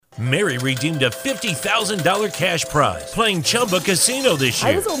Mary redeemed a $50,000 cash prize playing Chumba Casino this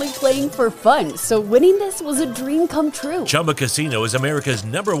year. I was only playing for fun, so winning this was a dream come true. Chumba Casino is America's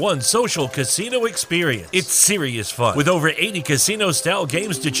 #1 social casino experience. It's serious fun. With over 80 casino-style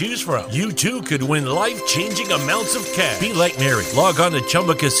games to choose from, you too could win life-changing amounts of cash. Be like Mary. Log on to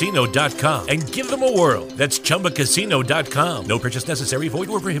ChumbaCasino.com and give them a whirl. That's ChumbaCasino.com. No purchase necessary. Void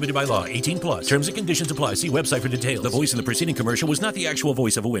where prohibited by law. 18 plus. Terms and conditions apply. See website for details. The voice in the preceding commercial was not the actual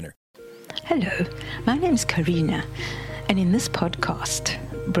voice of a winner. Hello, my name is Karina, and in this podcast,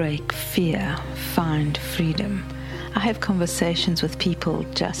 Break Fear, Find Freedom, I have conversations with people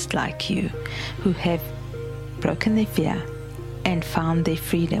just like you who have broken their fear and found their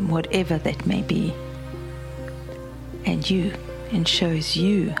freedom, whatever that may be. And shows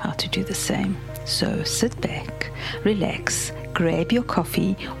you how to do the same. So sit back, relax, grab your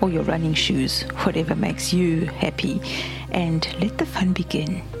coffee or your running shoes, whatever makes you happy, and let the fun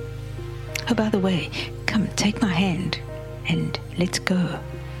begin. Oh, by the way, come take my hand and let's go.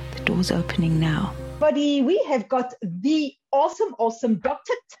 The door's opening now. Buddy, we have got the awesome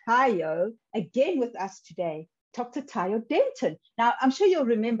Dr. Tayo again with us today. Dr. Tayo Denton. Now, I'm sure you'll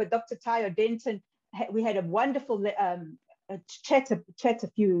remember Dr. Tayo Denton. We had a wonderful chat a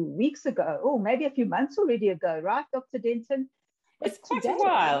few weeks ago, maybe a few months already ago, right, Dr. Denton? It's quite a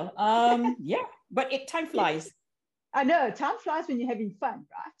while. Yeah, but time flies. I know, time flies when you're having fun,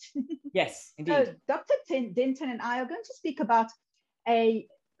 right? Yes, indeed. So Dr. Denton and I are going to speak about a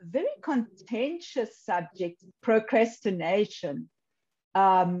very contentious subject, procrastination.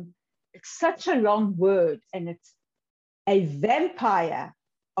 It's such a long word, and it's a vampire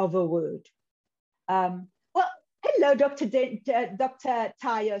of a word. Hello, Dr.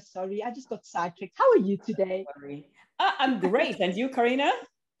 Tayo. Sorry, I just got sidetracked. How are you today? I'm great. And you, Karina?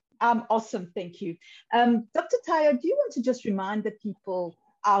 I'm awesome. Thank you. Dr. Tayo, do you want to just remind the people,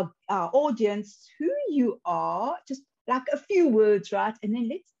 our audience, who you are? Just like a few words, right? And then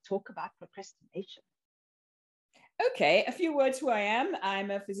let's talk about procrastination. Okay, a few words who I am. I'm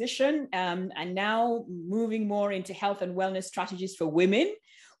a physician and now moving more into health and wellness strategies for women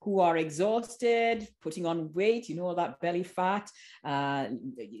who are exhausted, putting on weight, all that belly fat,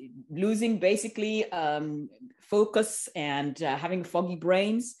 losing basically focus and having foggy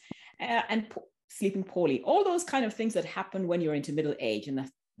brains and sleeping poorly. All those kind of things that happen when you're into middle age. And the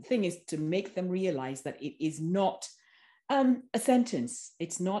thing is to make them realize that it is not a sentence.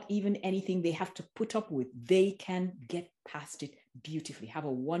 It's not even anything they have to put up with. They can get past it beautifully, have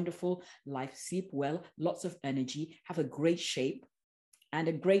a wonderful life, sleep well, lots of energy, have a great shape, and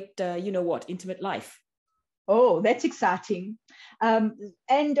a great, intimate life. Oh, that's exciting.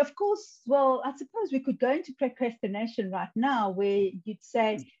 And of course, well, I suppose we could go into procrastination right now, where you'd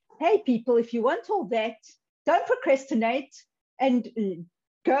say, hey, people, if you want all that, don't procrastinate and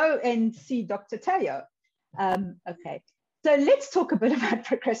go and see Dr. Tayo. Okay, so let's talk a bit about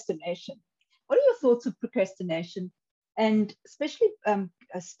procrastination. What are your thoughts of procrastination? And especially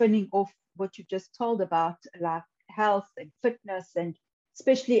spinning off what you just told about, like health and fitness, and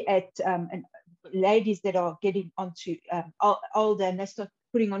especially at and ladies that are getting onto older and they start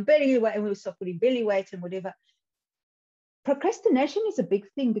putting on belly weight, and we start putting belly weight and whatever. Procrastination is a big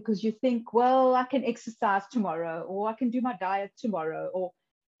thing because you think, well, I can exercise tomorrow, or I can do my diet tomorrow, or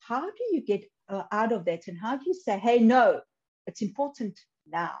how do you get out of that? And how do you say, hey, no, it's important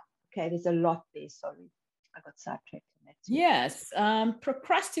now? Okay, there's a lot there. Sorry, I got sidetracked. Yes,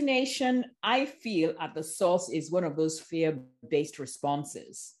 procrastination, I feel at the source is one of those fear-based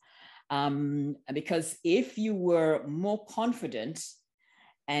responses. Because if you were more confident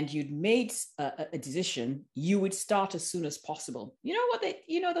and you'd made a decision, you would start as soon as possible. You know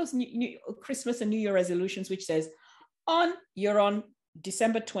what those new Christmas and New Year resolutions, which says you're on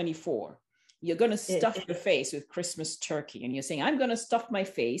December 24. You're going to stuff your face with Christmas turkey. And you're saying, I'm going to stuff my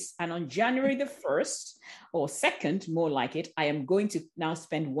face. And on January the 1st or 2nd, more like it, I am going to now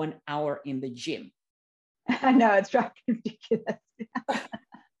spend 1 hour in the gym. I know, it's right. Ridiculous.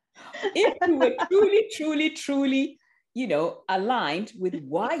 If you were truly, aligned with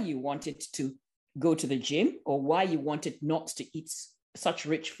why you wanted to go to the gym or why you wanted not to eat such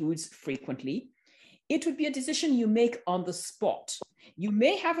rich foods frequently, it would be a decision you make on the spot. You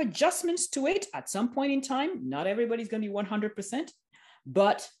may have adjustments to it at some point in time. Not everybody's going to be 100%,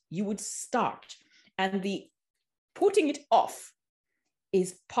 but you would start. And the putting it off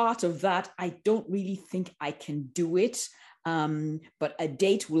is part of that. I don't really think I can do it, but a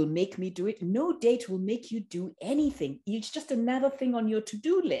date will make me do it. No date will make you do anything. It's just another thing on your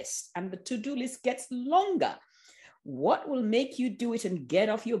to-do list, and the to-do list gets longer. What will make you do it and get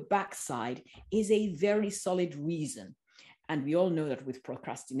off your backside is a very solid reason. And we all know that with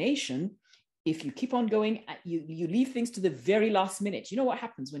procrastination, if you keep on going, you leave things to the very last minute. You know what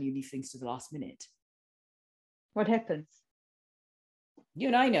happens when you leave things to the last minute? What happens? You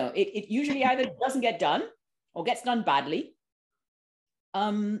and I know. It usually either doesn't get done or gets done badly.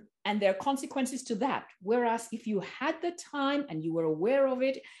 And there are consequences to that. Whereas if you had the time and you were aware of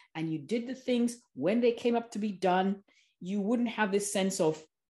it and you did the things when they came up to be done, you wouldn't have this sense of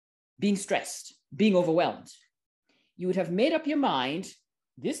being stressed, being overwhelmed. You would have made up your mind,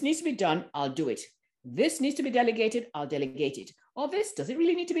 this needs to be done, I'll do it. This needs to be delegated, I'll delegate it. Or this, does it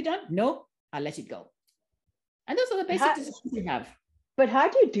really need to be done? No, I'll let it go. And those are the basic decisions you have. But how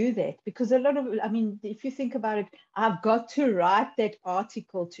do you do that? Because a lot of, I mean, if you think about it, I've got to write that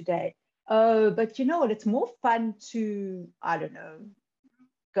article today. Oh, but you know what? It's more fun to, I don't know,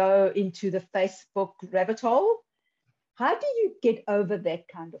 go into the Facebook rabbit hole. How do you get over that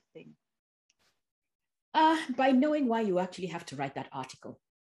kind of thing? By knowing why you actually have to write that article.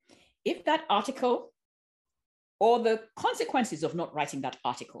 If that article or the consequences of not writing that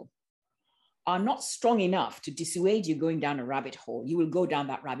article are not strong enough to dissuade you going down a rabbit hole, you will go down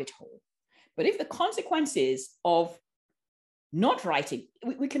that rabbit hole. But if the consequences of not writing,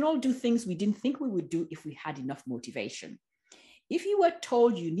 we can all do things we didn't think we would do if we had enough motivation. If you were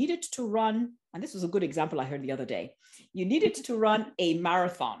told you needed to run, and this was a good example I heard the other day, you needed to run a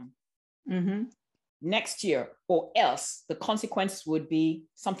marathon next year, or else the consequence would be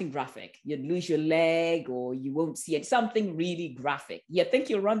something graphic. You'd lose your leg or you won't see it, something really graphic. You think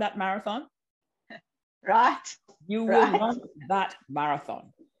you'll run that marathon? Right. You will run that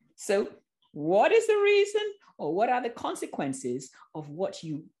marathon. So what is the reason or what are the consequences of what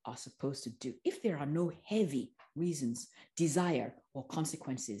you are supposed to do? If there are no heavy reasons, desire, or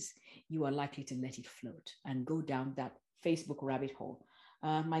consequences, you are likely to let it float and go down that Facebook rabbit hole.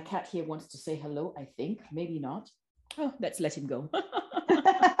 My cat here wants to say hello, I think. Maybe not. Oh, let's let him go.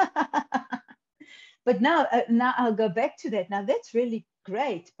 But now I'll go back to that. Now, that's really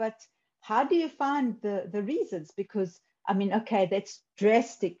great. But how do you find the reasons? Because, I mean, okay, that's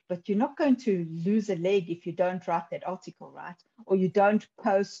drastic, but you're not going to lose a leg if you don't write that article, right? Or you don't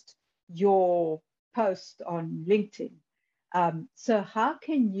post your post on LinkedIn. So how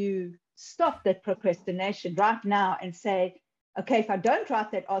can you stop that procrastination right now and say, okay, if I don't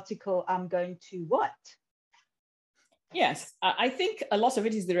write that article, I'm going to what? Yes, I think a lot of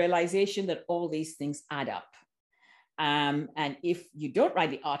it is the realization that all these things add up. And if you don't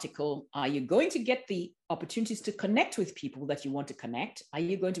write the article, are you going to get the opportunities to connect with people that you want to connect? Are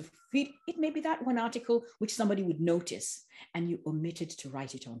you going to feed? It may be that one article which somebody would notice and you omitted to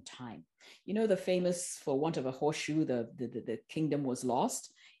write it on time. You know, the famous, for want of a horseshoe, the kingdom was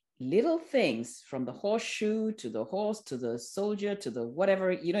lost. Little things from the horseshoe to the horse, to the soldier, to the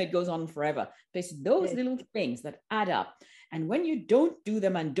whatever, you know, it goes on forever. Basically, those little things that add up. And when you don't do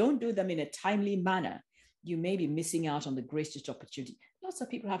them and don't do them in a timely manner, you may be missing out on the greatest opportunity. Lots of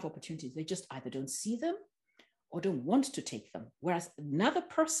people have opportunities. They just either don't see them or don't want to take them. Whereas another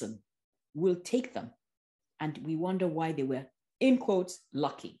person will take them. And we wonder why they were, in quotes,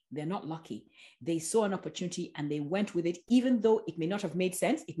 lucky. They're not lucky. They saw an opportunity and they went with it, even though it may not have made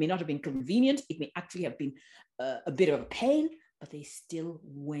sense. It may not have been convenient. It may actually have been a bit of a pain, but they still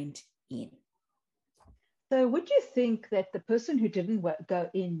went in. So would you think that the person who didn't go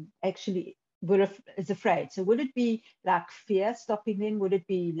in actually is afraid? So would it be like fear stopping them? Would it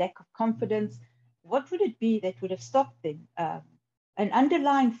be lack of confidence? What would it be that would have stopped them? An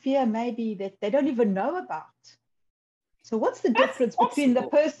underlying fear maybe that they don't even know about. So what's the difference between the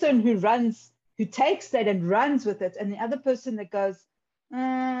person who takes that and runs with it, and the other person that goes,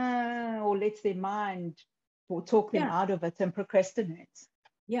 or lets their mind or talk them out of it and procrastinates?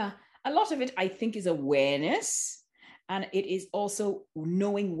 Yeah, a lot of it, I think, is awareness. And it is also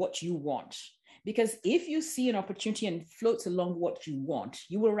knowing what you want. Because if you see an opportunity and it floats along what you want,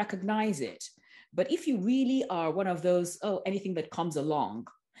 you will recognize it. But if you really are one of those, anything that comes along,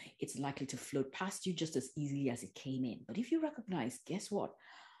 it's likely to float past you just as easily as it came in. But if you recognize, guess what?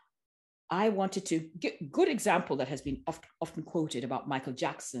 I wanted to get good example that has been often quoted about Michael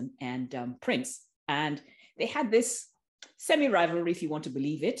Jackson and Prince. And they had this semi-rivalry, if you want to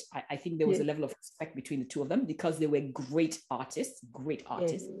believe it. I think there was a level of respect between the two of them because they were great artists.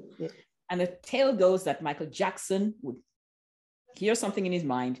 Yes. And the tale goes that Michael Jackson would hear something in his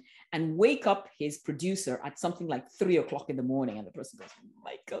mind and wake up his producer at something like 3 o'clock in the morning. And the person goes,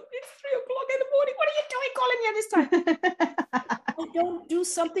 Michael, it's 3 o'clock in the morning. What are you doing calling me at this time? I don't do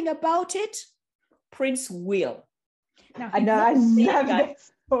something about it. Prince will. Now, I know, I love that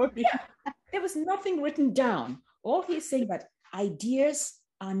story. Yeah, there was nothing written down. All he's saying that ideas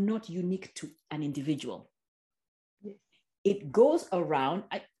are not unique to an individual. Yes. it goes around.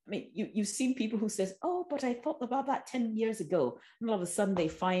 I mean, you've seen people who says, oh, but I thought about that 10 years ago. And all of a sudden they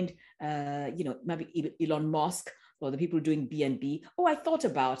find, maybe Elon Musk or the people doing BNB. Oh, I thought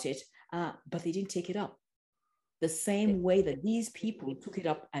about it, but they didn't take it up. The same way that these people took it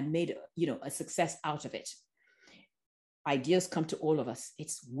up and made, a success out of it. Ideas come to all of us.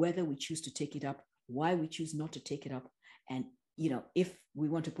 It's whether we choose to take it up, why we choose not to take it up. And, if we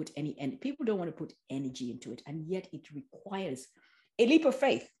want to put and people don't want to put energy into it. And yet it requires a leap of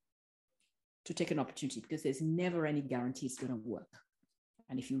faith to take an opportunity, because there's never any guarantee it's going to work.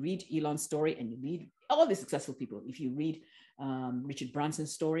 And if you read Elon's story and you read all the successful people, if you read Richard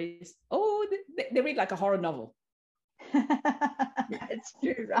Branson's stories, they read like a horror novel. It's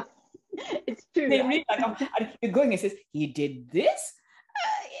true, right? It's true. They read like you're going and says, he did this.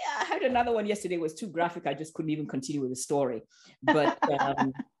 I heard another one yesterday, was too graphic. I just couldn't even continue with the story. But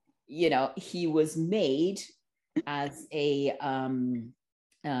he was made as an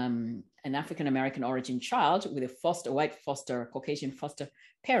African-American origin child with a white Caucasian foster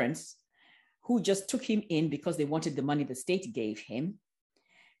parents who just took him in because they wanted the money the state gave him.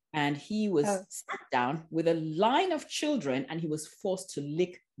 And he was sat down with a line of children, and he was forced to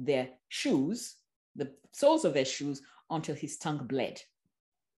lick their shoes, the soles of their shoes, until his tongue bled.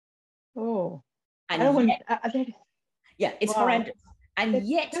 Oh, and it's horrendous. And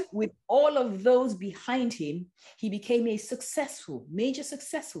yet, with all of those behind him, he became a major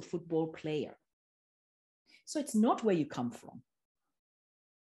successful football player. So it's not where you come from.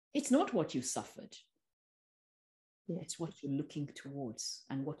 It's not what you suffered. It's what you're looking towards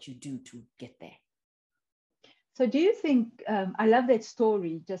and what you do to get there. So do you think, I love that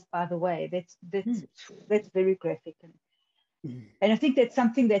story, just by the way, that's very graphic. And I think that's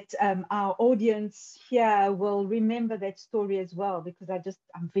something that our audience here will remember, that story as well, because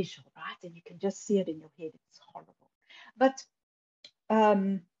I'm visual, right? And you can just see it in your head. It's horrible. But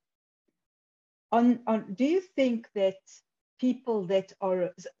do you think that people that are,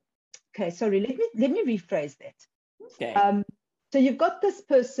 okay, sorry, let me rephrase that. Okay. So you've got this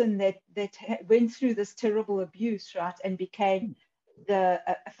person that went through this terrible abuse, right, and became a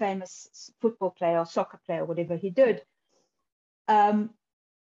famous football player or soccer player, whatever he did.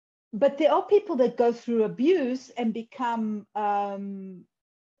 But there are people that go through abuse and become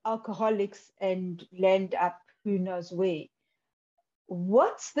alcoholics and land up who knows where.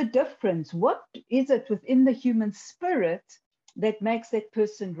 What's the difference? What is it within the human spirit that makes that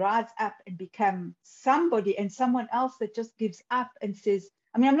person rise up and become somebody, and someone else that just gives up and says,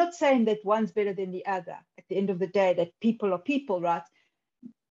 I mean, I'm not saying that one's better than the other. At the end of the day, that people are people, right?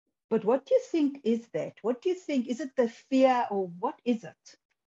 But what do you think is that? What do you think? Is it the fear, or what is it?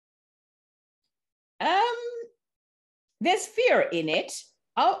 There's fear in it.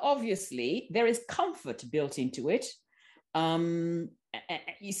 Obviously, there is comfort built into it. You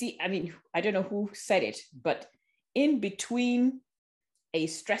see, I mean, I don't know who said it, but in between a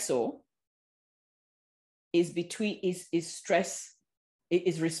stressor is stress,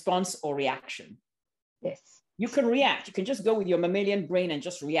 is response or reaction. Yes. You can react. You can just go with your mammalian brain and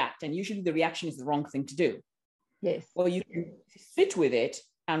just react. And usually the reaction is the wrong thing to do. Yes. Or you can sit with it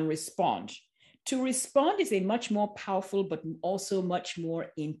and respond. To respond is a much more powerful, but also much more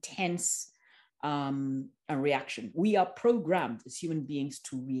intense a reaction. We are programmed as human beings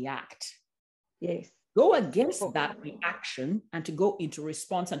to react. Yes. Go against that reaction and to go into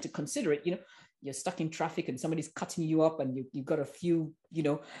response and to consider it. You're stuck in traffic and somebody's cutting you up, and you've got a few,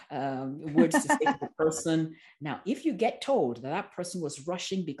 words to say to the person. Now, if you get told that person was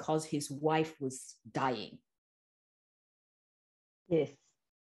rushing because his wife was dying. Yes.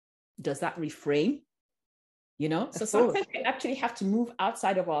 Does that reframe? So sometimes we actually have to move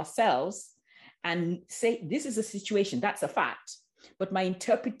outside of ourselves and say, this is a situation, that's a fact. But my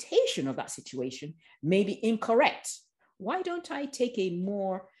interpretation of that situation may be incorrect. Why don't I take a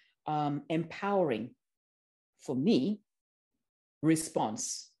more empowering, for me,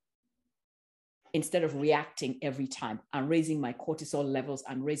 response instead of reacting every time and raising my cortisol levels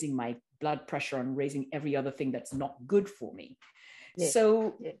and raising my blood pressure and raising every other thing that's not good for me? Yes.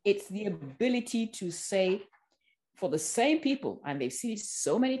 So it's the ability to say, for the same people, and they've seen it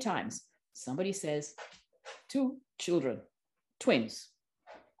so many times, somebody says, 2 children, twins.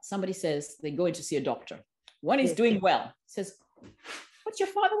 Somebody says they go in to see a doctor. One is doing well. Says, but your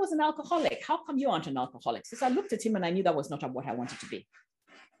father was an alcoholic. How come you aren't an alcoholic? Says, I looked at him and I knew that was not what I wanted to be.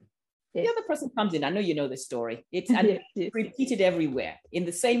 Yes. The other person comes in. I know you know this story. It's repeated everywhere. In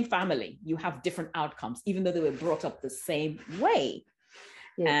the same family, you have different outcomes, even though they were brought up the same way.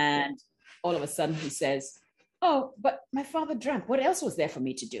 Yes. And all of a sudden he says, oh, but my father drank. What else was there for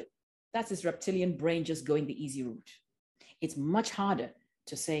me to do? That's his reptilian brain just going the easy route. It's much harder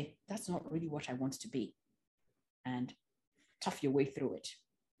to say, that's not really what I want to be, and tough your way through it.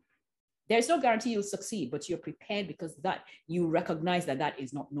 There's no guarantee you'll succeed, but you're prepared because that you recognize that that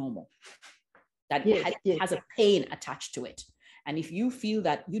is not normal. That has a pain attached to it. And if you feel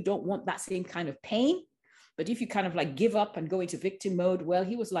that you don't want that same kind of pain, but if you kind of like give up and go into victim mode, well,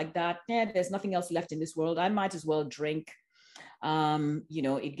 he was like that. There's nothing else left in this world. I might as well drink.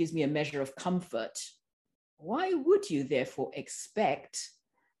 It gives me a measure of comfort. Why would you therefore expect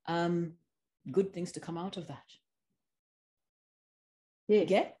good things to come out of that?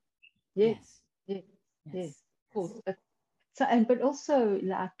 Yes. Yes. Of course. But also,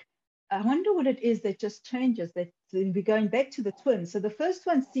 like, I wonder what it is that just changes. That we're going back to the twins. So the first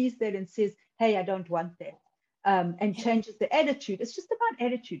one sees that and says, "Hey, I don't want that," and changes the attitude. It's just about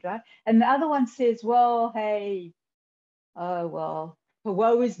attitude, right? And the other one says, "Well, hey, oh well,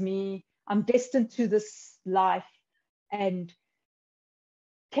 woe is me. I'm destined to this life." And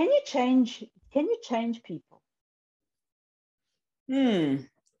can you change people?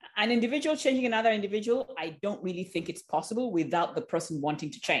 An individual changing another individual, I don't really think it's possible without the person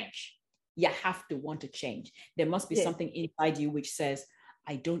wanting to change. You have to want to change. There must be something inside you which says,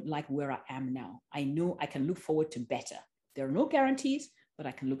 I don't like where I am now. I know I can look forward to better. There are no guarantees, but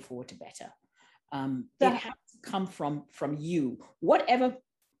I can look forward to better. It has to come from you, whatever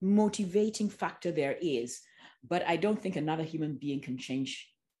motivating factor there is. But I don't think another human being can change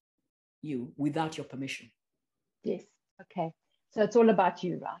you without your permission. Yes. Okay. So it's all about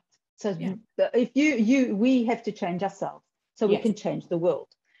you, right? So if we have to change ourselves so we can change the world.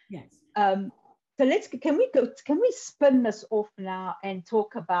 Yes. So can we spin this off now and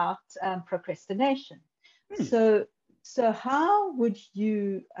talk about procrastination? So how would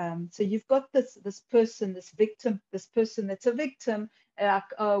you, so you've got this person, this person that's a victim, like,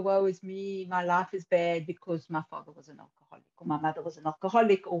 oh, woe is me, my life is bad because my father was an alcoholic or my mother was an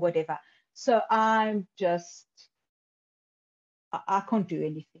alcoholic or whatever. So I can't do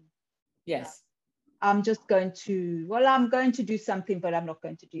anything. Yes. I'm going to do something, but I'm not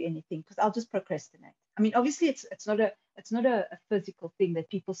going to do anything because I'll just procrastinate. I mean, obviously it's not a physical thing that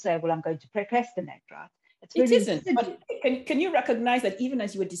people say, well, I'm going to procrastinate, right? It isn't. But can you recognize that even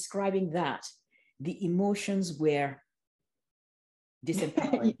as you were describing that, the emotions were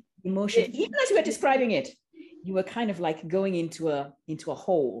disempowering? Emotions, even as you were describing it, you were kind of like going into a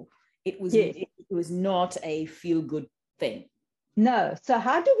hole. It was not a feel-good thing. No. So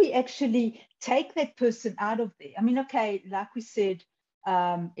how do we actually take that person out of there? I mean, okay, like we said,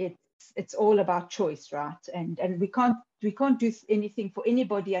 it's all about choice, right? And we can't do anything for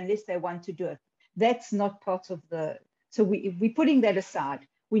anybody unless they want to do it. That's not part of so we're putting that aside.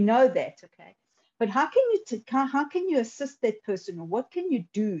 We know that, okay? But how can you assist that person, or what can you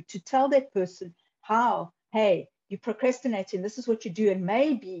do to tell that person how, hey, you're procrastinating, this is what you do, and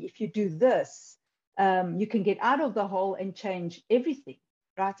maybe if you do this, you can get out of the hole and change everything,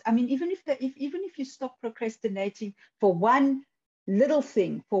 right? I mean, even if you stop procrastinating for one little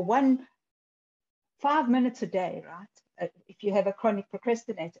thing, for 5 minutes a day, right? If you have a chronic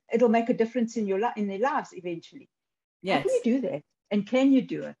procrastinator, it'll make a difference in their lives eventually. Yes. How can you do that? And can you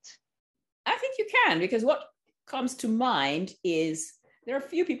do it? I think you can, because what comes to mind is there are a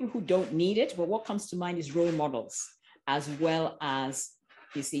few people who don't need it, but what comes to mind is role models, as well as,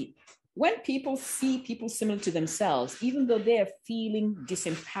 you see, when people see people similar to themselves, even though they're feeling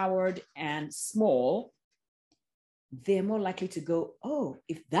disempowered and small, they're more likely to go, oh,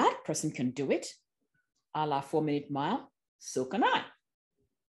 if that person can do it, a la 4 Minute Mile, so can I.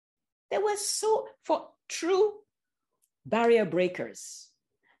 For true barrier breakers,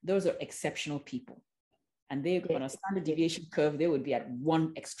 those are exceptional people. And they, on a standard deviation curve, they would be at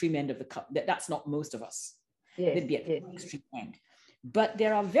one extreme end of the curve. That's not most of us. They'd be at the extreme end. But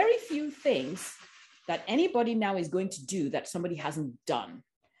there are very few things that anybody now is going to do that somebody hasn't done.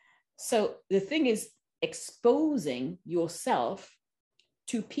 So the thing is exposing yourself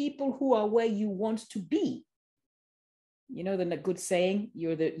to people who are where you want to be. You know, the good saying,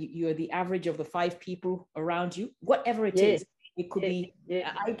 you're the average of the 5 people around you, whatever it is. It could be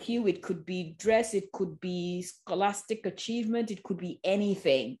IQ, it could be dress, it could be scholastic achievement, it could be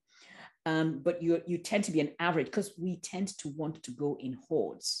anything. But you tend to be an average because we tend to want to go in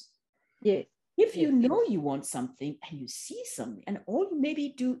hordes. Yes. If you know you want something and you see something, and all you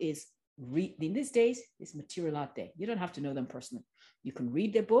maybe do is read. In these days, there's material out there. You don't have to know them personally. You can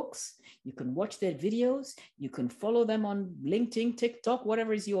read their books, you can watch their videos, you can follow them on LinkedIn, TikTok,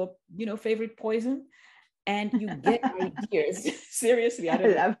 whatever is your favorite poison, and you get ideas. Seriously, I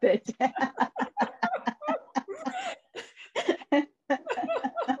love that.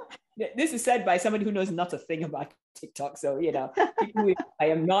 This is said by somebody who knows not a thing about TikTok. So, I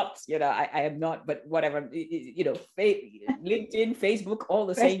am not, I am not, but whatever, LinkedIn, Facebook, all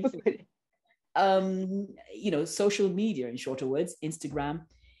the same thing. Social media, in shorter words, Instagram,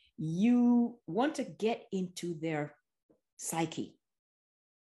 you want to get into their psyche.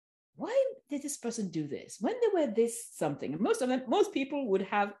 Why did this person do this? When they were this something? And most people would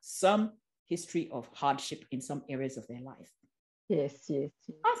have some history of hardship in some areas of their life. Yes.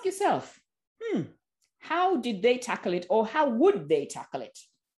 Ask yourself, how did they tackle it, or how would they tackle it?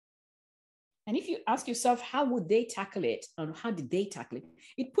 And if you ask yourself, how would they tackle it, or how did they tackle it,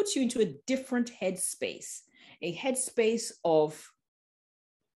 it puts you into a different headspace, a headspace of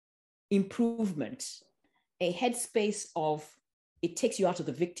improvement, a headspace of, it takes you out of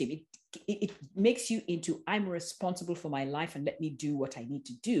the victim. It makes you into, I'm responsible for my life, and let me do what I need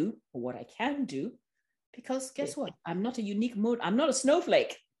to do, or what I can do. Because guess what? I'm not a unique mode. I'm not a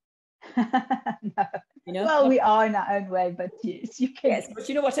snowflake. No. Well, we are in our own way, but yes, you can. Yes, but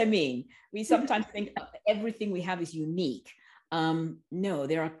you know what I mean? We sometimes think everything we have is unique. No,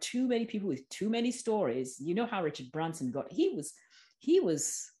 there are too many people with too many stories. You know how Richard Branson got, he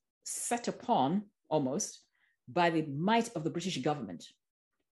was set upon almost by the might of the British government,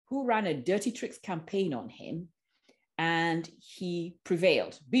 who ran a dirty tricks campaign on him. And he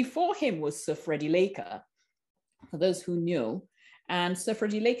prevailed. Before him was Sir Freddie Laker, for those who know. And Sir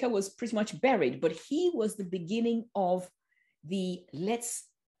Freddie Laker was pretty much buried, but he was the beginning of the let's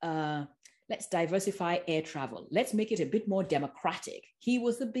diversify air travel. Let's make it a bit more democratic. He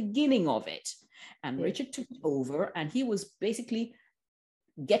was the beginning of it. And Richard took it over, and he was basically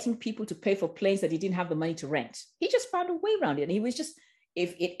getting people to pay for planes that he didn't have the money to rent. He just found a way around it. And he was just,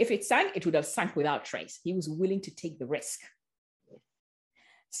 if it sank, it would have sunk without trace. He was willing to take the risk.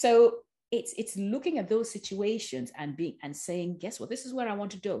 So it's looking at those situations and saying, guess what? This is where I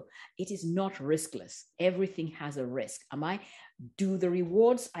want to do. It is not riskless. Everything has a risk. Do the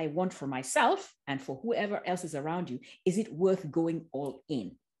rewards I want for myself and for whoever else is around you, is it worth going all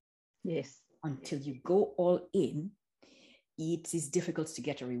in? Yes. Until you go all in, it is difficult to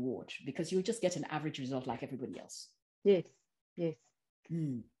get a reward, because you'll just get an average result like everybody else. Yes.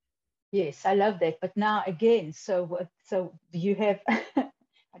 Yes, I love that. But now again, so you have, I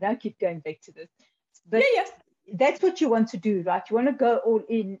don't keep going back to this, but that's what you want to do, right? You want to go all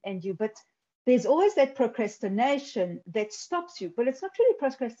in, but there's always that procrastination that stops you. But it's not really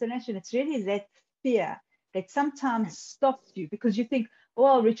procrastination. It's really that fear that sometimes stops you, because you think,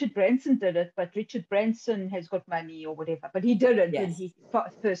 well, Richard Branson did it, but Richard Branson has got money or whatever, but he didn't when he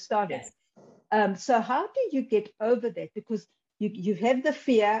first started. So how do you get over that? Because you have the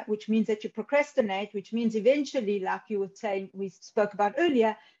fear, which means that you procrastinate, which means eventually, like you were saying, we spoke about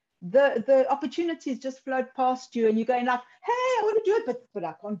earlier, the opportunities just float past you, and you're going like, hey, I want to do it, but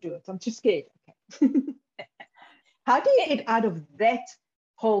I can't do it. I'm too scared. Okay. How do you get out of that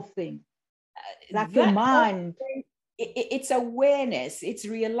whole thing? Like your mind. It's awareness. It's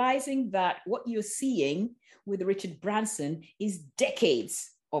realizing that what you're seeing with Richard Branson is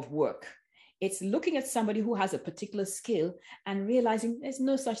decades of work. It's looking at somebody who has a particular skill and realizing there's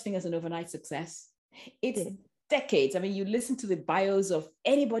no such thing as an overnight success. It's decades. I mean, you listen to the bios of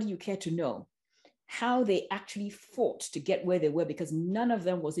anybody you care to know, how they actually fought to get where they were, because none of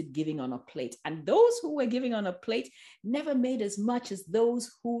them was it giving on a plate. And those who were giving on a plate never made as much as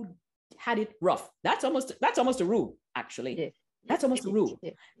those who had it rough. That's almost a rule, actually. That's almost a rule.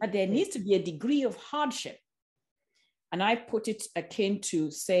 But there needs to be a degree of hardship. And I put it akin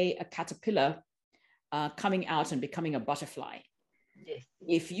to, say, a caterpillar coming out and becoming a butterfly.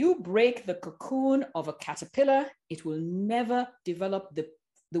 If you break the cocoon of a caterpillar, it will never develop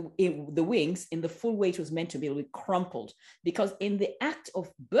the wings in the full way it was meant to be. It will be crumpled, because in the act of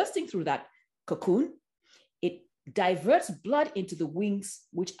bursting through that cocoon, it diverts blood into the wings,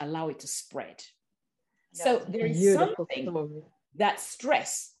 which allow it to spread. So there is something that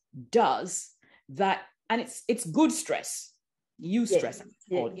stress does that. And it's good stress. Stress.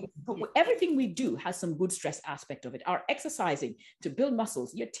 Everything we do has some good stress aspect of it. Our exercising to build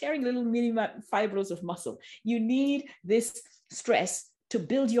muscles, you're tearing little mini fibrils of muscle. You need this stress to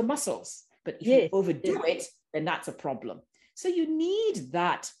build your muscles. But if you overdo it, then that's a problem. So you need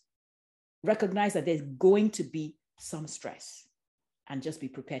that. Recognize that there's going to be some stress, and just be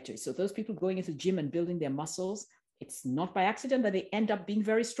prepared to it. So those people going into the gym and building their muscles, it's not by accident that they end up being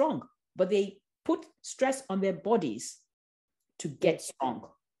very strong, but they put stress on their bodies to get strong.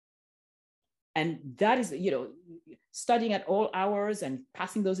 And that is, studying at all hours and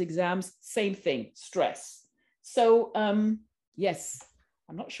passing those exams, same thing, stress. So yes,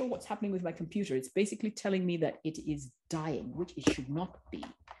 I'm not sure what's happening with my computer. It's basically telling me that it is dying, which it should not be.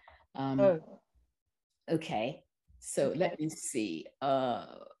 Oh, Okay. So okay. let me see.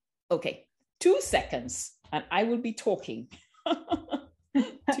 Okay. 2 seconds and I will be talking. 2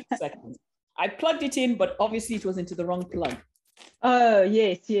 seconds. I plugged it in, but obviously it was into the wrong plug. Oh,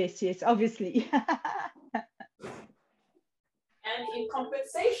 yes, obviously. And in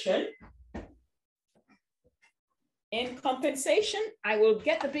compensation, I will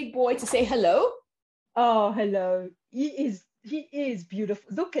get the big boy to say hello. Oh, hello. He is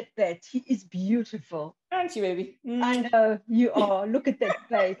beautiful. Look at that. He is beautiful. Aren't you, baby? I know you are. Look at that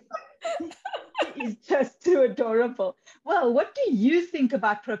face. He is just too adorable. Well, what do you think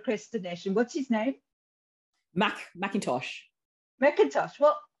about procrastination? What's his name? Macintosh. Macintosh.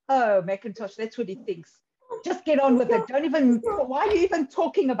 Well, oh, Macintosh, that's what he thinks. Just get on with it. Don't even, why are you even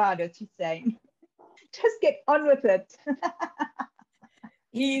talking about it? He's saying. Just get on with it.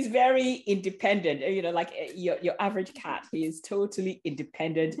 He's very independent, like your average cat. He is totally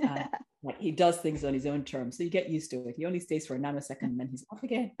independent. Like he does things on his own terms. So you get used to it. He only stays for a nanosecond and then he's off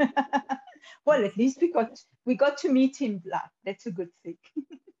again. Well, at least we got to meet him live. That's a good thing.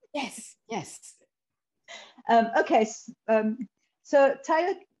 Yes. Okay. So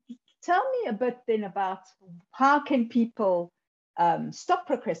Tayo, tell me a bit then about how can people stop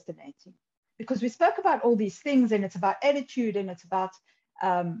procrastinating? Because we spoke about all these things, and it's about attitude, and it's about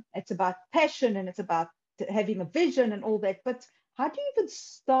passion, and it's about having a vision and all that. But how do you even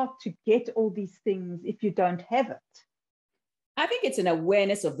start to get all these things if you don't have it? I think it's an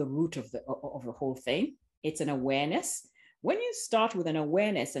awareness of the root of the whole thing. It's an awareness. When you start with an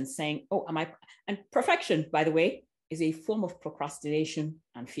awareness and saying, "Oh, am I?" And perfection, by the way, is a form of procrastination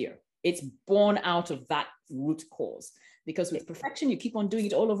and fear. It's born out of that root cause. Because with perfection, you keep on doing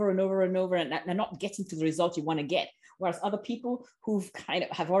it all over and over and over, and not getting to the result you want to get. Whereas other people who've kind of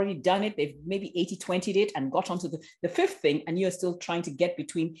have already done it, they've maybe 80-20'd it and got onto the fifth thing, and you're still trying to get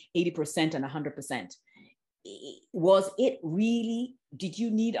between 80% and 100%. Was it really, did you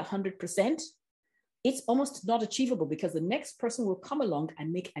need 100%? It's almost not achievable because the next person will come along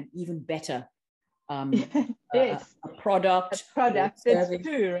and make an even better yes. a product. That's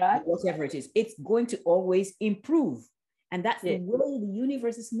true, right? Whatever it is, it's going to always improve. And that's yes. the way the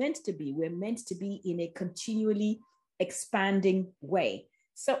universe is meant to be. We're meant to be in a continually expanding way.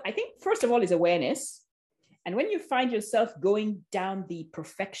 So I think, first of all, is awareness. And when you find yourself going down the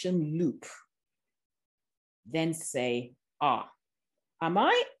perfection loop, then say, do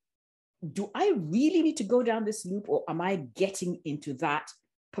I really need to go down this loop, or am I getting into that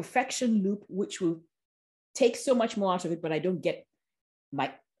perfection loop, which will take so much more out of it, but I don't get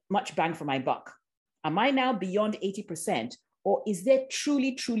much bang for my buck? Am I now beyond 80%? Or is there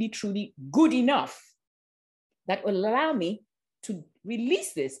truly, truly, truly good enough that will allow me to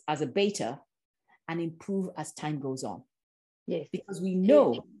release this as a beta and improve as time goes on? Yes. Because we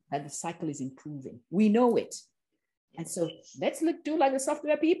know that the cycle is improving. We know it. And so let's do like the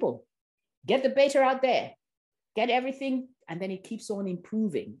software people. Get the beta out there. Get everything, and then it keeps on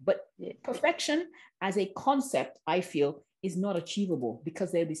improving. But perfection as a concept, I feel, is not achievable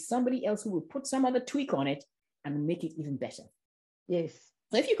because there'll be somebody else who will put some other tweak on it and make it even better. Yes.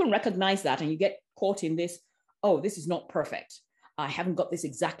 So if you can recognize that and you get caught in this, oh, this is not perfect. I haven't got this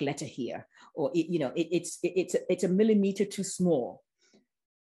exact letter here, or it's a millimeter too small.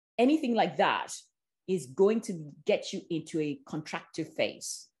 Anything like that is going to get you into a contractive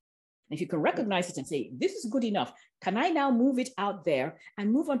phase. If you can recognize it and say, this is good enough, can I now move it out there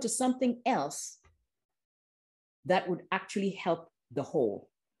and move on to something else that would actually help the whole?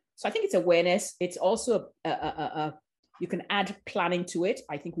 So I think it's awareness. It's also, you can add planning to it.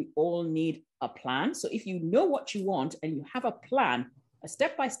 I think we all need a plan. So if you know what you want and you have a plan, a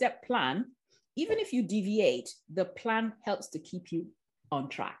step-by-step plan, even if you deviate, the plan helps to keep you on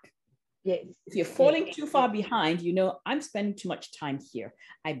track. Yes. If you're falling too far behind, I'm spending too much time here.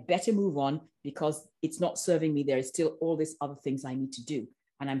 I better move on because it's not serving me. There is still all these other things I need to do.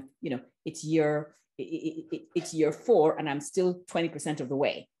 And I'm, it's year 4 and I'm still 20% of the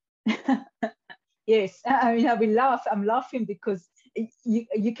way. Yes. I mean, I'm laughing because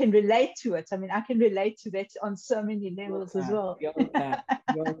you can relate to it. I mean, I can relate to that on so many levels as well. You're bad.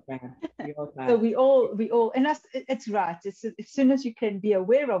 So we all, and it's right. It's as soon as you can be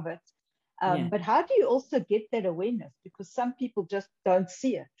aware of it. But how do you also get that awareness? Because some people just don't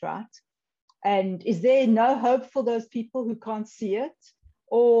see it, right? And is there no hope for those people who can't see it?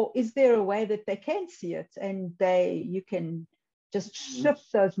 Or is there a way that they can see it and you can just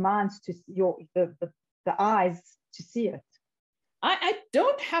shift those minds to the eyes to see it? I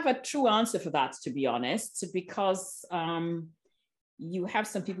don't have a true answer for that, to be honest, because you have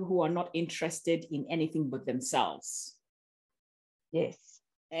some people who are not interested in anything but themselves. Yes.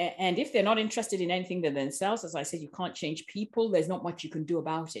 And if they're not interested in anything than themselves, as I said, you can't change people. There's not much you can do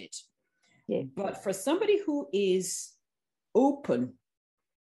about it. Yeah. But for somebody who is open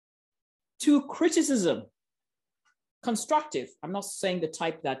to criticism, constructive, I'm not saying the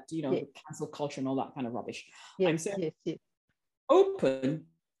type that, the cancel culture and all that kind of rubbish. Yes, I'm saying yes. Open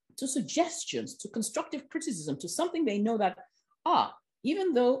to suggestions, to constructive criticism, to something they know that,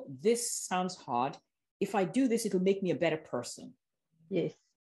 even though this sounds hard, if I do this, it'll make me a better person. Yes.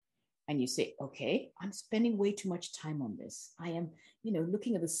 And you say, okay, I'm spending way too much time on this. I am,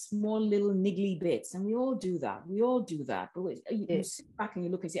 looking at the small little niggly bits. And we all do that. But you sit back and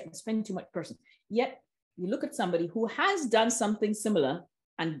you look and say, I'm spending too much person. Yet you look at somebody who has done something similar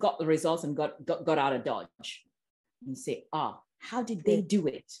and got the results and got out of Dodge. And you say, how did they do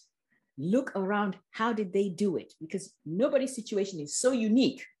it? Look around, how did they do it? Because nobody's situation is so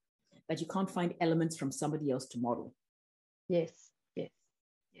unique that you can't find elements from somebody else to model. Yes.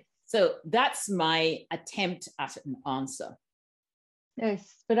 So that's my attempt at an answer.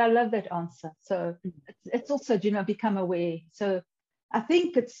 Yes, but I love that answer. So it's also, become aware. So I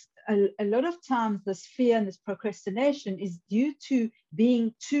think it's a lot of times this fear and this procrastination is due to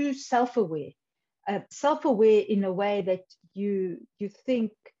being too self-aware. Self-aware in a way that you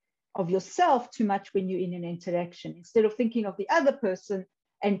think of yourself too much when you're in an interaction, instead of thinking of the other person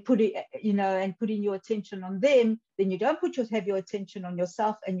and putting your attention on them. Then you don't have your attention on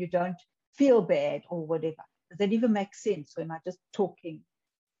yourself, and you don't feel bad or whatever. Does that even make sense, or am I just talking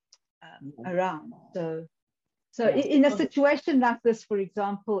around? So in a situation like this, for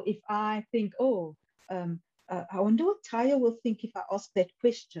example, if I think, I wonder what Tayo will think if I ask that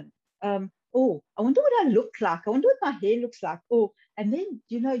question. I wonder what I look like. I wonder what my hair looks like. And then,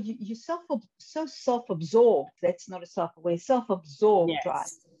 you so self-absorbed. That's not a self-aware, self-absorbed, right?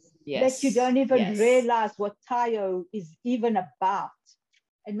 Yes. That you don't even realize what Tayo is even about.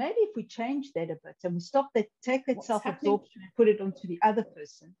 And maybe if we change that a bit and we take that self-absorption and put it onto the other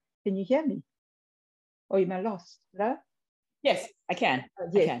person. Can you hear me? Or am I lost? No? Yes, I can.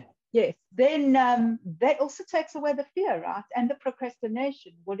 Yes. I can. Yes. Then that also takes away the fear, right? And the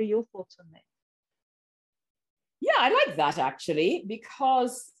procrastination. What are your thoughts on that? Yeah, I like that actually,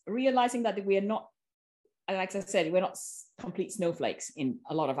 because realizing that we are not, like I said, we're not complete snowflakes in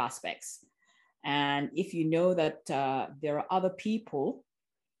a lot of aspects. And if you know that there are other people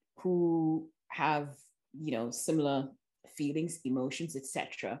who have, similar feelings, emotions,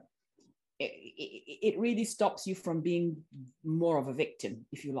 etc., it really stops you from being more of a victim,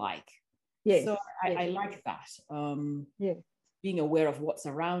 if you like. Yes. So I like that. Being aware of what's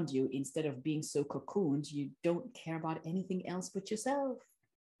around you instead of being so cocooned, you don't care about anything else but yourself.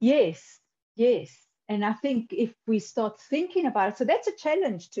 Yes. And I think if we start thinking about it, so that's a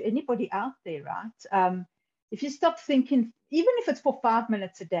challenge to anybody out there, right? If you stop thinking, even if it's for 5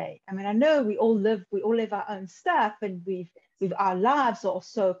 minutes a day. I mean, I know we all have our own stuff, and our lives are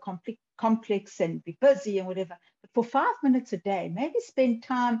so complex and be busy and whatever. But for 5 minutes a day, maybe spend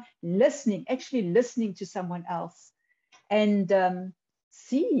time actually listening to someone else, and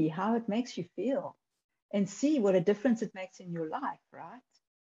see how it makes you feel, and see what a difference it makes in your life, right?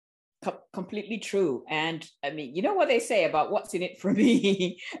 Completely true. And I mean, you know what they say about what's in it for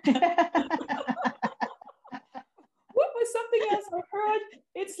me? What was something else I heard?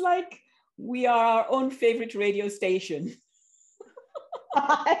 It's like we are our own favorite radio station.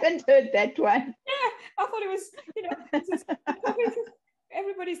 I haven't heard that one. Yeah, I thought it was,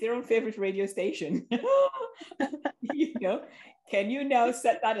 everybody's their own favorite radio station. Can you now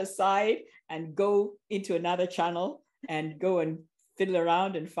set that aside and go into another channel and go and fiddle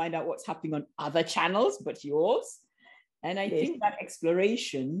around and find out what's happening on other channels but yours? And I think that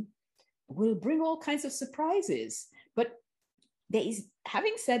exploration will bring all kinds of surprises. But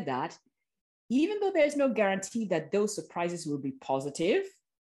having said that, even though there's no guarantee that those surprises will be positive,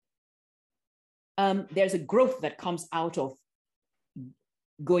 there's a growth that comes out of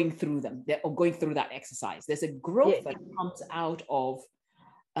going through them, or going through that exercise. There's a growth that comes out of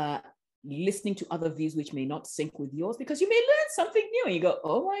listening to other views which may not sync with yours, because you may learn something new and you go,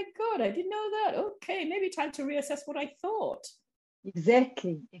 oh my God, I didn't know that. Okay, maybe time to reassess what I thought.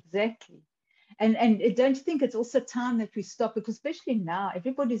 Exactly. And don't you think it's also time that we stop? Because especially now,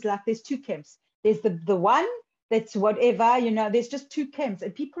 everybody's like, there's two camps. There's the one that's whatever, there's just two camps,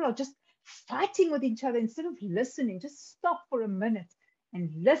 and people are just fighting with each other instead of listening. Just stop for a minute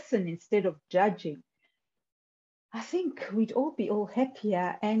and listen instead of judging. I think we'd all be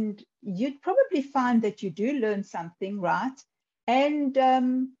happier, and you'd probably find that you do learn something, right? And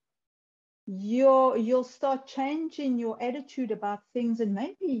you'll start changing your attitude about things, and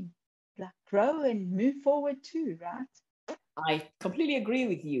maybe like grow and move forward too, right? I completely agree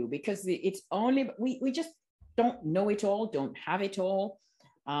with you, because it's only, we just don't know it all, don't have it all.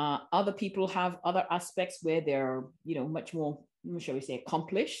 Other people have other aspects where they're, much more, shall we say,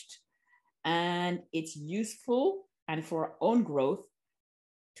 accomplished. And it's useful and for our own growth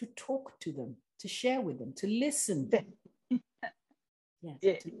to talk to them, to share with them, to listen. Yes.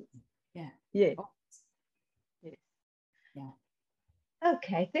 Yeah. Yeah. Yeah. Oh. Yeah. Yeah.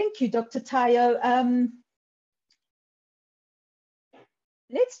 Okay, thank you, Dr. Tayo.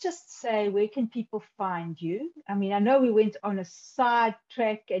 Let's just say, where can people find you? I mean, I know we went on a side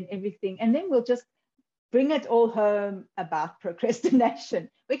track and everything, and then we'll just bring it all home about procrastination.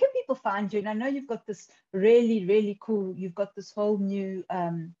 Where can people find you? And I know you've got this really, really cool, you've got this whole new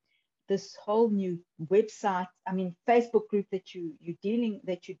website, I mean, Facebook group that you're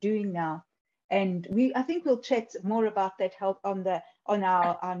doing now. And I think we'll chat more about that help on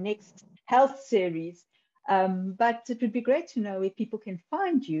our next health series. But it would be great to know where people can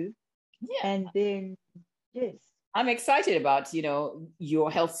find you. Yeah. And then, yes. I'm excited about,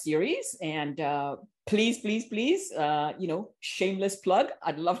 your health series, and please, shameless plug.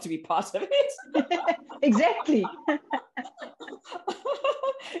 I'd love to be part of it. Exactly.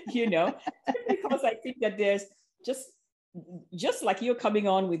 Because I think that there's just like you're coming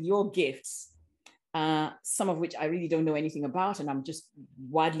on with your gifts, some of which I really don't know anything about, and I'm just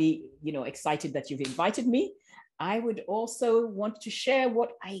wildly, excited that you've invited me. I would also want to share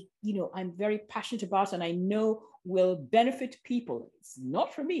what I'm very passionate about, and I know will benefit people. It's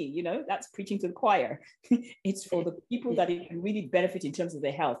not for me, that's preaching to the choir. It's for the people that it can really benefit in terms of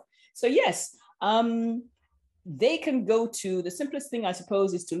their health. So yes, they can go to, the simplest thing, I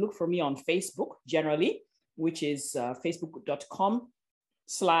suppose, is to look for me on Facebook generally, which is facebook.com/Tayo,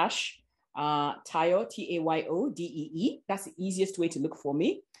 Tayo. That's the easiest way to look for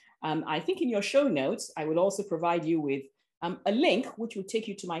me. I think in your show notes, I will also provide you with a link which will take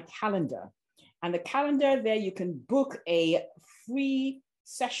you to my calendar. And the calendar there, you can book a free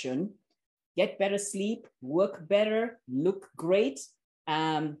session, get better sleep, work better, look great,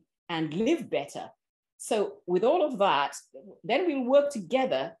 and live better. So with all of that, then we'll work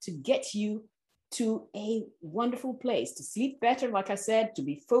together to get you to a wonderful place, to sleep better, like I said, to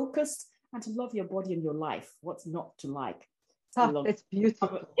be focused, and to love your body and your life. What's not to like? Oh, that's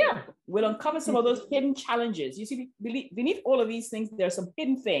beautiful. We'll uncover some of those hidden challenges. You see, beneath all of these things, there are some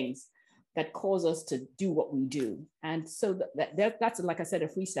hidden things that cause us to do what we do. And so that's, like I said, a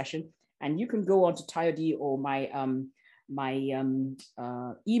free session. And you can go on to Tayo D or my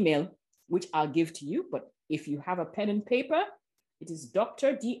email, which I'll give to you. But if you have a pen and paper, it is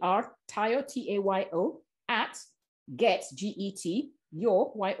Dr. Tayo, Tayo, at get, GET,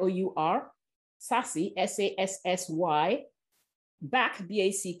 your, YOUR, sassy, SASSY,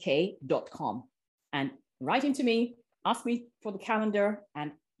 back.com. And write into me, ask me for the calendar,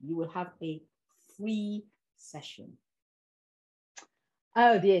 and you will have a free session.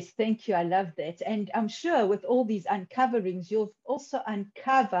 Oh, yes. Thank you. I love that. And I'm sure with all these uncoverings, you'll also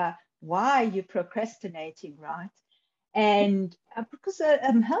uncover why you're procrastinating, right? And because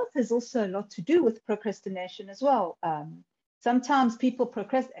health has also a lot to do with procrastination as well. Sometimes people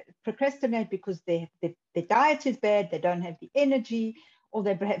procrastinate because their diet is bad, they don't have the energy, or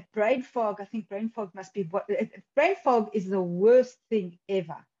they have brain fog. I think brain fog brain fog is the worst thing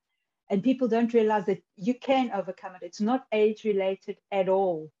ever. And people don't realize that you can overcome it. It's not age-related at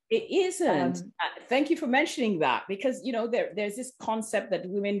all. It isn't. Thank you for mentioning that, because, there's this concept that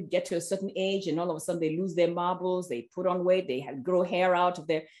women get to a certain age and all of a sudden they lose their marbles, they put on weight, they grow hair out of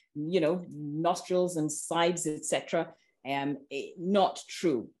their, nostrils and sides, etc. Not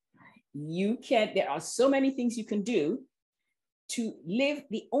true. There are so many things you can do to live.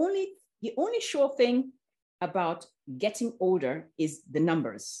 The only sure thing about getting older is the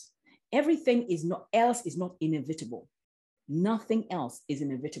numbers. Everything else is not inevitable. Nothing else is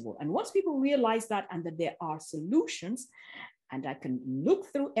inevitable. And once people realize that, and that there are solutions, and I can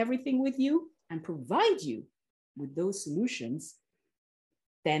look through everything with you and provide you with those solutions,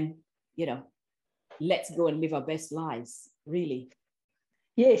 then, let's go and live our best lives, really.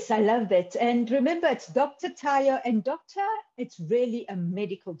 Yes, I love that. And remember, it's Dr. Tayo, and doctor, it's really a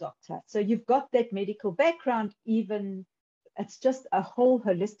medical doctor. So you've got that medical background, even it's just a whole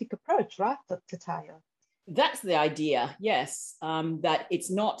holistic approach, right, Dr. Tayo? That's the idea, yes. That it's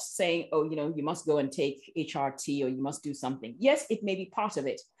not saying, you must go and take HRT or you must do something. Yes, it may be part of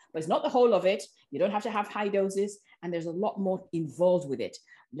it, but it's not the whole of it. You don't have to have high doses, and there's a lot more involved with it.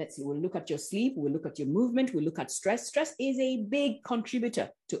 Let's see, we'll look at your sleep, we'll look at your movement, we'll look at stress. Stress is a big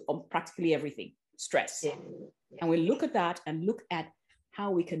contributor to practically everything, stress. Yeah. And we'll look at that and look at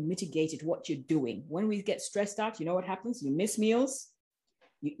how we can mitigate it, what you're doing. When we get stressed out, you know what happens? You miss meals,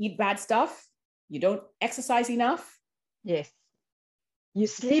 you eat bad stuff, you don't exercise enough. Yes. You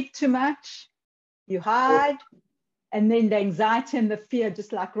sleep too much, you hide, and then the anxiety and the fear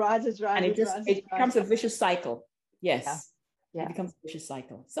just like rises. And it becomes a vicious cycle. Yes. Yeah. It becomes a vicious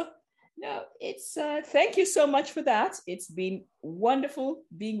cycle. So no, it's thank you so much for that. It's been wonderful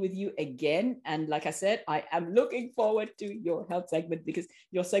being with you again. And like I said, I am looking forward to your health segment because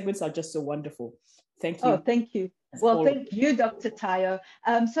your segments are just so wonderful. Thank you. Oh, thank you. Well, thank you, Dr. Tayo.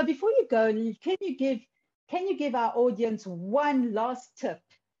 So before you go, can you give our audience one last tip?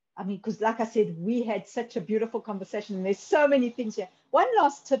 I mean, because like I said, we had such a beautiful conversation and there's so many things here. One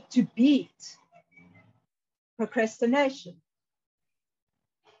last tip to beat procrastination.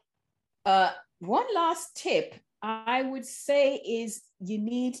 One last tip I would say is you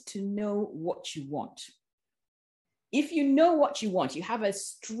need to know what you want. If you know what you want, you have a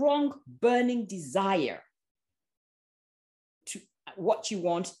strong burning desire to what you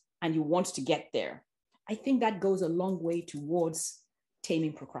want and you want to get there. I think that goes a long way towards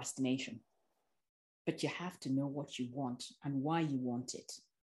taming procrastination. But you have to know what you want and why you want it.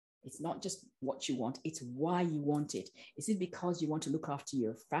 It's not just what you want, it's why you want it. Is it because you want to look after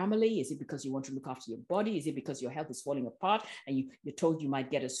your family? Is it because you want to look after your body? Is it because your health is falling apart and you're told you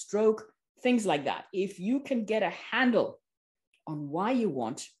might get a stroke? Things like that. If you can get a handle on why you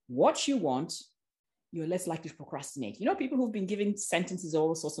want, what you want, you're less likely to procrastinate. You know, people who've been given sentences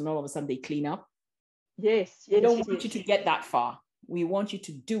all sorts and all of a sudden they clean up. Yes. We don't want you to get that far. We want you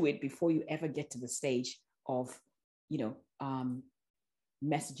to do it before you ever get to the stage of,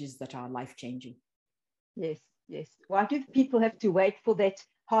 messages that are life-changing. Yes. Why do people have to wait for that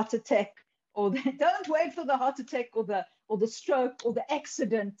heart attack? Don't wait for the heart attack or the stroke or the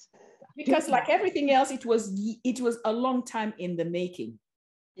accident. Because like everything else, it was a long time in the making.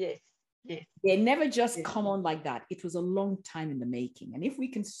 Yes. They never just come on like that. It was a long time in the making. And if we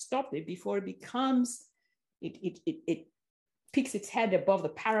can stop it before it becomes, it peeks its head above the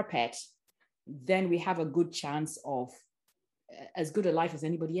parapet, then we have a good chance of as good a life as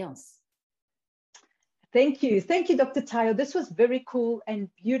anybody else. Thank you, Dr. Tayo. This was very cool and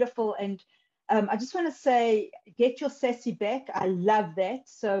beautiful. And I just want to say, get your sassy back. I love that.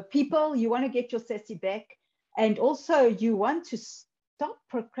 So people, you want to get your sassy back. And also you want to stop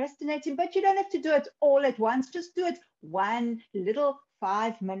procrastinating, but you don't have to do it all at once. Just do it one little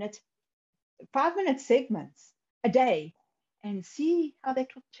 5-minute segments a day and see how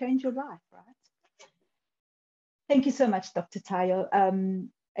that will change your life, right? Thank you so much, Dr. Tayo.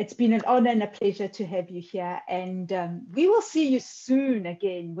 It's been an honor and a pleasure to have you here. And we will see you soon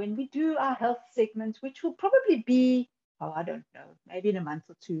again when we do our health segment, which will probably be, I don't know, maybe in a month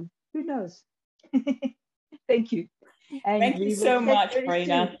or two. Who knows? Thank you. And thank you so much,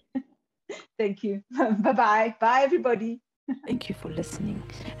 Reina. Thank you. Bye-bye. Bye, everybody. Thank you for listening.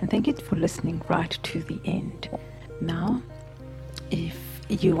 And thank you for listening right to the end. Now, if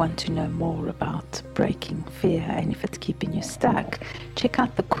you want to know more about breaking fear and if it's keeping you stuck, check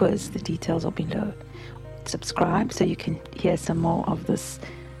out the quiz. The details are below. Subscribe so you can hear some more of this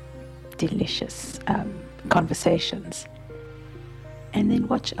delicious conversations. And then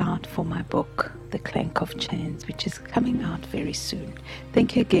watch out for my book, The Clank of Chains, which is coming out very soon.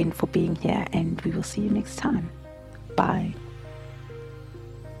 Thank you again for being here, and we will see you next time. Bye.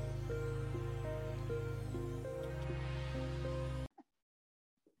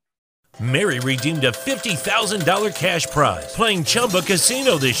 Mary redeemed a $50,000 cash prize playing Chumba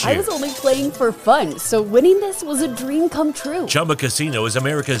Casino this year. I was only playing for fun, so winning this was a dream come true. Chumba Casino is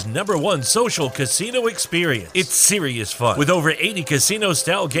America's #1 social casino experience. It's serious fun. With over 80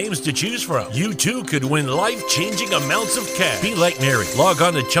 casino-style games to choose from, you too could win life-changing amounts of cash. Be like Mary. Log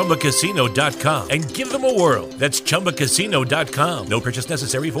on to ChumbaCasino.com and give them a whirl. That's ChumbaCasino.com. No purchase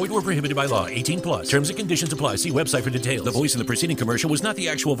necessary. Void or prohibited by law. 18+. Terms and conditions apply. See website for details. The voice in the preceding commercial was not the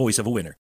actual voice of a winner.